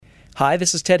Hi,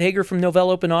 this is Ted Hager from Novell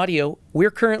Open Audio.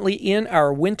 We're currently in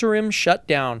our winterim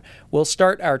shutdown. We'll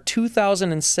start our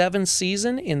 2007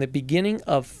 season in the beginning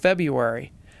of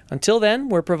February. Until then,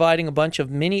 we're providing a bunch of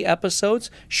mini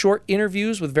episodes, short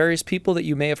interviews with various people that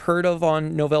you may have heard of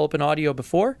on Novell Open Audio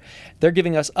before. They're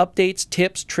giving us updates,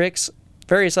 tips, tricks,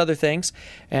 various other things.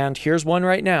 And here's one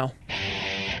right now.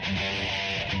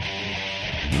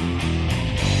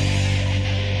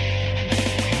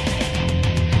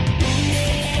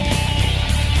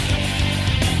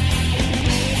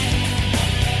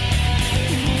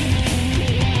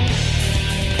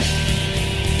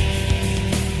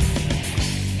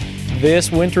 This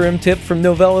winterim tip from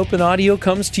Novell Open Audio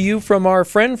comes to you from our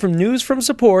friend from News from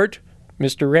Support,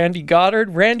 Mr. Randy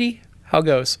Goddard. Randy, how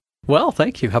goes? Well,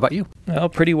 thank you. How about you? Well,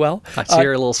 pretty well. I see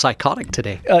you're a little psychotic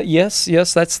today. Yes,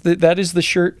 that is the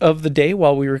shirt of the day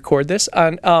while we record this.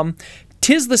 And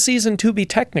 'tis the season to be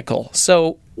technical.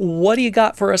 So what do you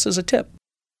got for us as a tip?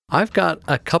 I've got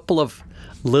a couple of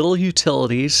little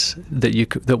utilities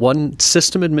that one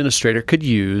system administrator could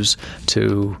use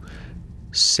to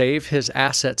save his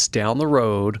assets down the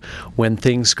road when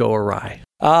things go awry.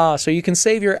 So you can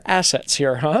save your assets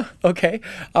here, huh? Okay.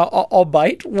 I'll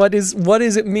bite. What does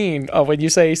it mean when you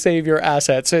say save your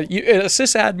assets? A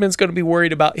sysadmin's going to be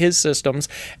worried about his systems,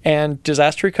 and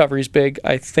disaster recovery is big.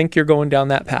 I think you're going down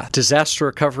that path. Disaster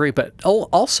recovery, but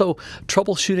also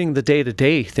troubleshooting the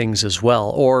day-to-day things as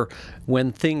well, or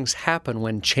when things happen,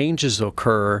 when changes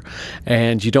occur,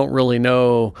 and you don't really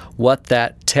know what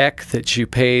that tech that you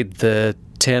paid the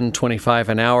 $10-25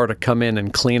 an hour to come in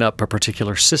and clean up a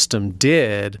particular system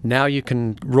did. Now you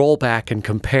can roll back and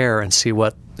compare and see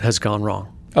what has gone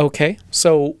wrong. Okay,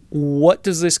 so what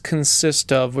does this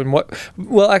consist of? And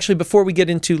actually, before we get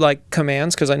into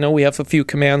commands, because I know we have a few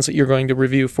commands that you're going to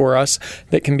review for us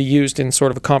that can be used in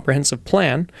sort of a comprehensive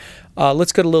plan,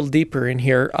 let's get a little deeper in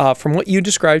here. From what you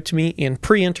described to me in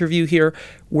pre-interview here,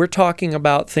 we're talking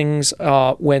about things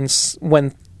when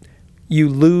you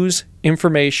lose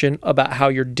information about how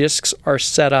your disks are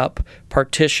set up,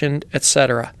 partitioned,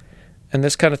 etc. And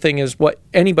this kind of thing is what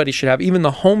anybody should have, even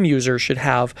the home user should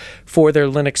have for their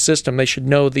Linux system. They should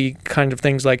know the kind of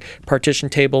things like partition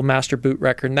table, master boot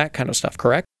record, and that kind of stuff,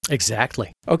 correct?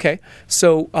 Exactly. Okay,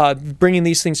 so bringing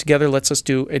these things together lets us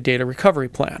do a data recovery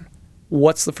plan.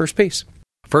 What's the first piece?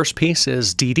 First piece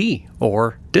is DD,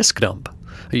 or disk dump,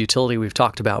 a utility we've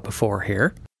talked about before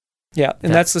here. Yeah,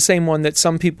 and that's the same one that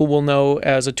some people will know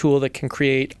as a tool that can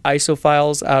create ISO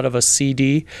files out of a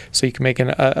CD. So you can make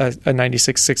a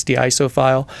 9660 ISO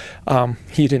file. You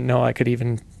didn't know I could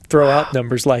even throw out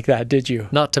numbers like that, did you?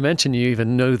 Not to mention you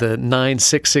even know the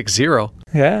 9660.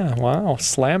 Yeah, wow,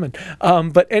 slamming.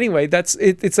 But anyway, it's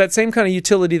that same kind of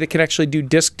utility that can actually do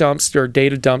disk dumps or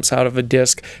data dumps out of a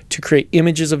disk to create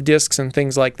images of disks and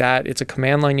things like that. It's a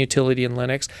command line utility in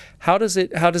Linux. How does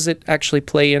it actually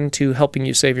play into helping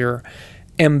you save your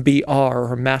MBR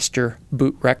or master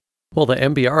boot record? Well, the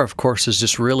MBR, of course, is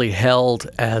just really held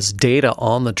as data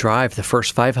on the drive. The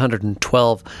first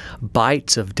 512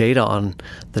 bytes of data on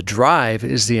the drive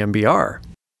is the MBR.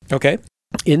 Okay.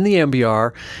 In the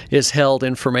MBR is held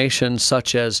information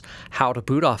such as how to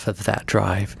boot off of that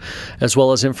drive, as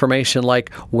well as information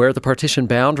like where the partition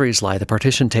boundaries lie, the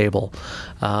partition table.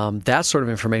 That sort of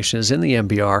information is in the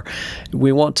MBR.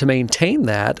 We want to maintain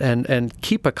that and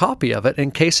keep a copy of it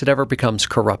in case it ever becomes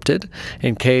corrupted,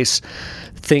 in case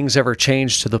things ever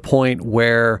change to the point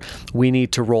where we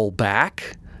need to roll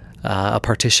back a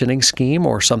partitioning scheme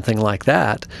or something like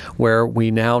that, where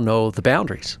we now know the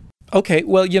boundaries. Okay,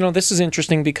 well, this is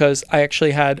interesting because I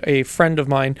actually had a friend of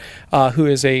mine who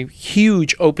is a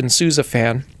huge OpenSUSE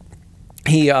fan.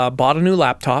 He bought a new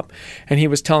laptop, and he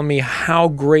was telling me how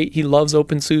great he loves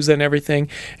OpenSUSE and everything.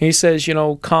 And he says,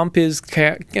 Compiz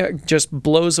just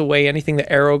blows away anything that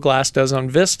Aeroglass does on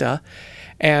Vista.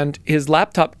 And his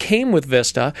laptop came with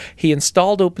Vista. He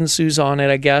installed OpenSUSE on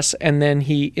it, I guess, and then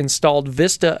he installed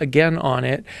Vista again on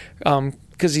it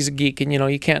because he's a geek, and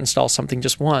you can't install something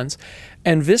just once.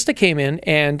 And Vista came in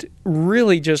and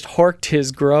really just horked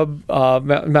his grub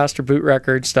master boot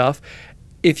record stuff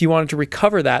if you wanted to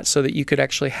recover that so that you could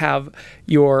actually have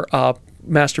your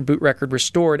master boot record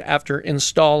restored after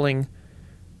installing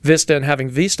Vista and having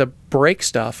Vista break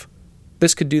stuff.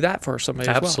 This could do that for somebody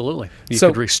as well. Absolutely. You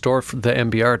could restore the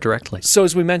MBR directly. So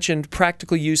as we mentioned,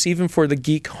 practical use even for the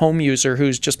geek home user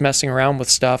who's just messing around with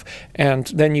stuff, and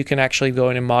then you can actually go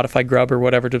in and modify Grub or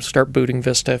whatever to start booting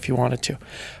Vista if you wanted to.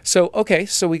 So, okay,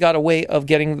 so we got a way of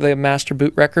getting the master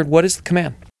boot record. What is the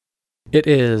command? It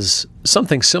is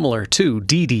something similar to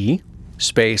DD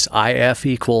space IF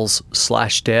equals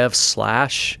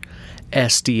 /dev/SDA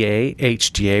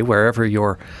HDA, wherever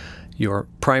your your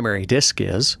primary disk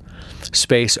is,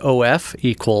 space OF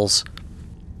equals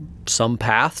some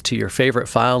path to your favorite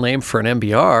file name for an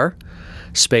MBR,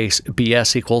 space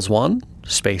BS equals 1,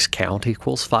 space count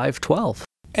equals 512.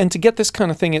 And to get this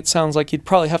kind of thing, it sounds like you'd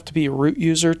probably have to be a root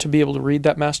user to be able to read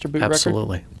that master boot record?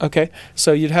 Absolutely. Okay,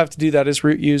 so you'd have to do that as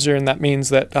root user, and that means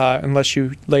that unless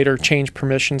you later change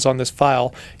permissions on this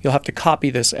file, you'll have to copy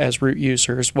this as root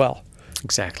user as well.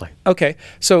 Exactly. Okay,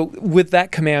 so with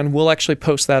that command, we'll actually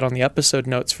post that on the episode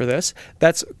notes for this.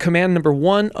 That's command number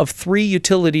 1 of 3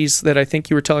 utilities that I think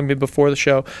you were telling me before the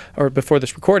show, or before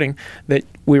this recording, that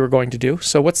we were going to do.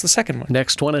 So what's the second one?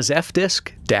 Next one is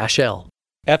fdisk-L.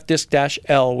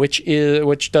 fdisk-L,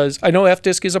 which does, I know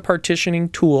fdisk is a partitioning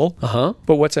tool,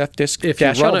 but what's fdisk-L If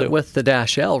you run do? it with the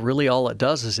 -L, really all it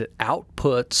does is it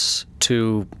outputs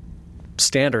to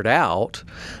standard out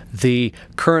the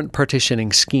current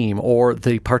partitioning scheme or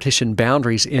the partition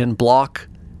boundaries in block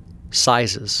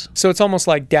sizes. So it's almost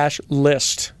like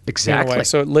 -list. Exactly. In a way.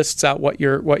 So it lists out what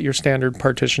your standard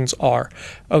partitions are.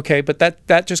 Okay, but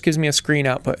that just gives me a screen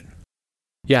output.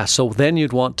 Yeah, so then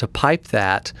you'd want to pipe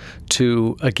that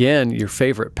to, again, your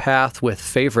favorite path with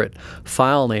favorite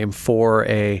file name for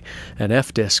an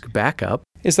fdisk backup.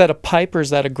 Is that a pipe or is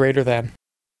that a greater than?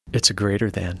 It's a greater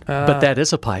than, but that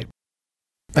is a pipe.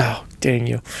 Oh, dang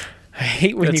you. I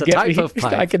hate when It's you a get type me. of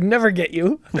pipe. I could never get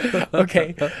you.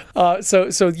 Okay. So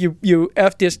you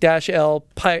fdisk-L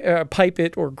pipe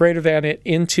it or greater than it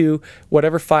into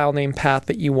whatever file name path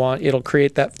that you want. It'll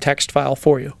create that text file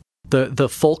for you. The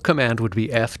full command would be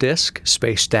fdisk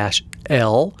space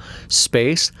 -L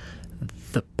space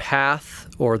the path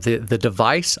or the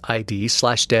device ID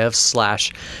 /dev/SDA,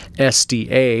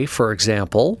 for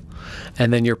example,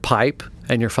 and then your pipe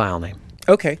and your file name.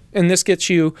 Okay, and this gets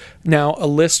you now a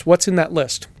list. What's in that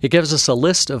list? It gives us a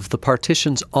list of the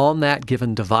partitions on that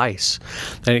given device,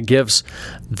 and it gives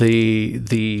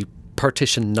the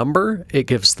partition number, it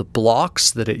gives the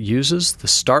blocks that it uses, the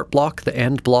start block, the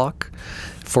end block,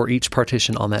 for each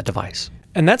partition on that device.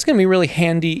 And that's going to be really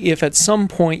handy if at some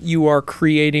point you are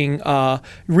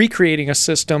recreating a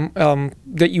system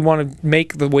that you want to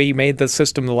make the way you made the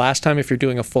system the last time if you're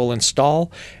doing a full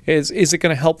install. Is it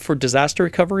going to help for disaster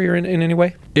recovery or in any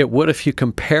way? It would if you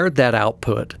compared that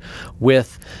output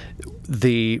with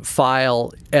the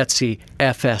file etc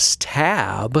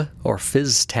fstab or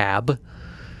fizztab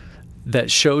that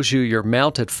shows you your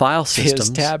mounted file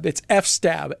systems. Fizztab, it's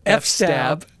fstab.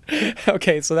 Fstab.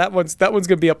 Okay, so that one's going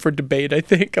to be up for debate, I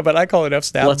think, but I call it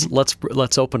fstab.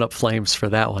 Let's open up flames for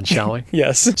that one, shall we?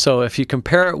 Yes. So if you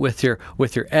compare it with your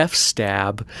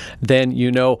fstab, then you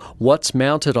know what's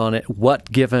mounted on it, what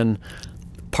given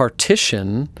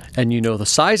partition, and you know the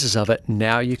sizes of it.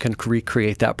 Now you can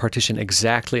recreate that partition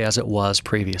exactly as it was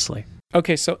previously.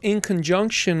 Okay, so in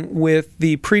conjunction with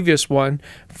the previous one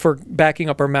for backing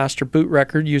up our master boot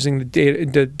record using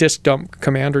the disk dump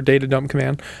command or data dump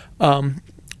command,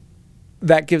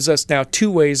 that gives us now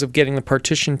 2 ways of getting the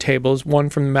partition tables, one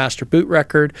from the master boot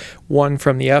record, one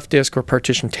from the fdisk or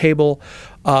partition table,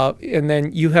 and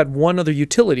then you had one other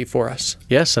utility for us.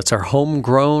 Yes, that's our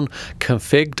homegrown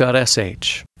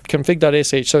config.sh.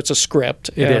 Config.sh, so it's a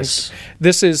script. It is.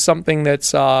 This is something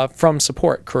that's from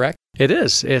support, correct? It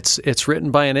is. It's written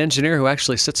by an engineer who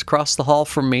actually sits across the hall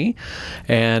from me,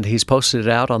 and he's posted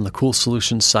it out on the Cool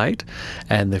Solutions site,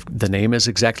 and the name is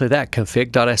exactly that,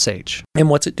 config.sh. And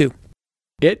what's it do?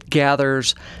 It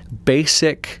gathers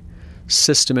basic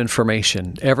system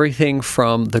information, everything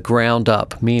from the ground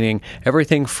up, meaning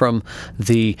everything from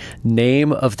the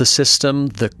name of the system,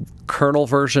 the kernel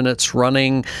version it's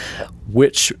running,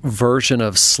 which version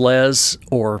of SLES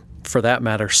or for that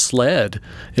matter, SLED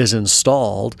is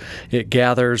installed. It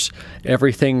gathers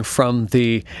everything from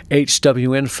the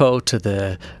HW info to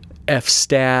the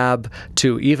fstab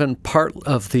to even part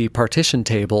of the partition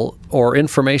table or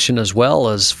information as well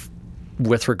as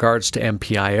with regards to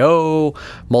MPIO,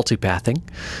 multipathing,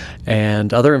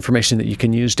 and other information that you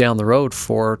can use down the road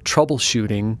for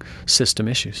troubleshooting system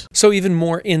issues. So even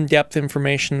more in-depth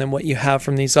information than what you have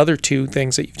from these other 2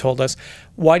 things that you've told us.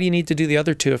 Why do you need to do the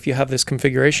other 2 if you have this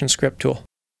configuration script tool?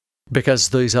 Because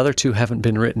these other 2 haven't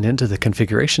been written into the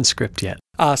configuration script yet.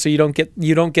 So you don't get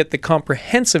the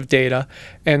comprehensive data,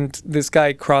 and this guy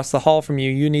across the hall from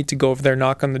you need to go over there,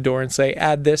 knock on the door, and say,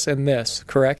 add this and this,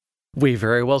 correct? We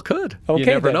very well could. Okay, you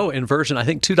never then. know. In version, I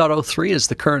think 2.03 is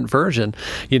the current version.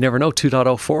 You never know.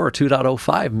 2.04 or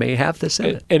 2.05 may have this in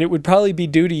it. And it would probably be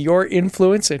due to your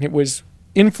influence, and it was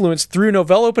influenced through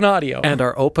Novell Open Audio. And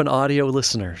our open audio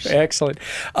listeners. Excellent.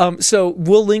 So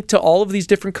we'll link to all of these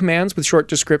different commands with short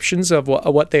descriptions of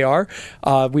what they are.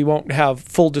 We won't have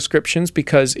full descriptions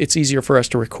because it's easier for us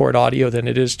to record audio than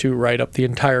it is to write up the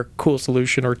entire cool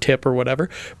solution or tip or whatever.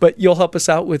 But you'll help us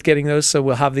out with getting those, so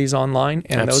we'll have these online.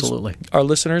 And Absolutely. Those, our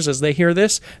listeners, as they hear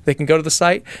this, they can go to the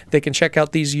site, they can check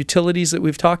out these utilities that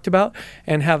we've talked about,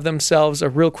 and have themselves a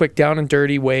real quick down and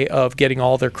dirty way of getting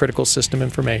all their critical system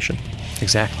information.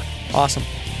 Exactly. Awesome.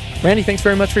 Randy, thanks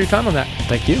very much for your time on that.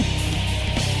 Thank you.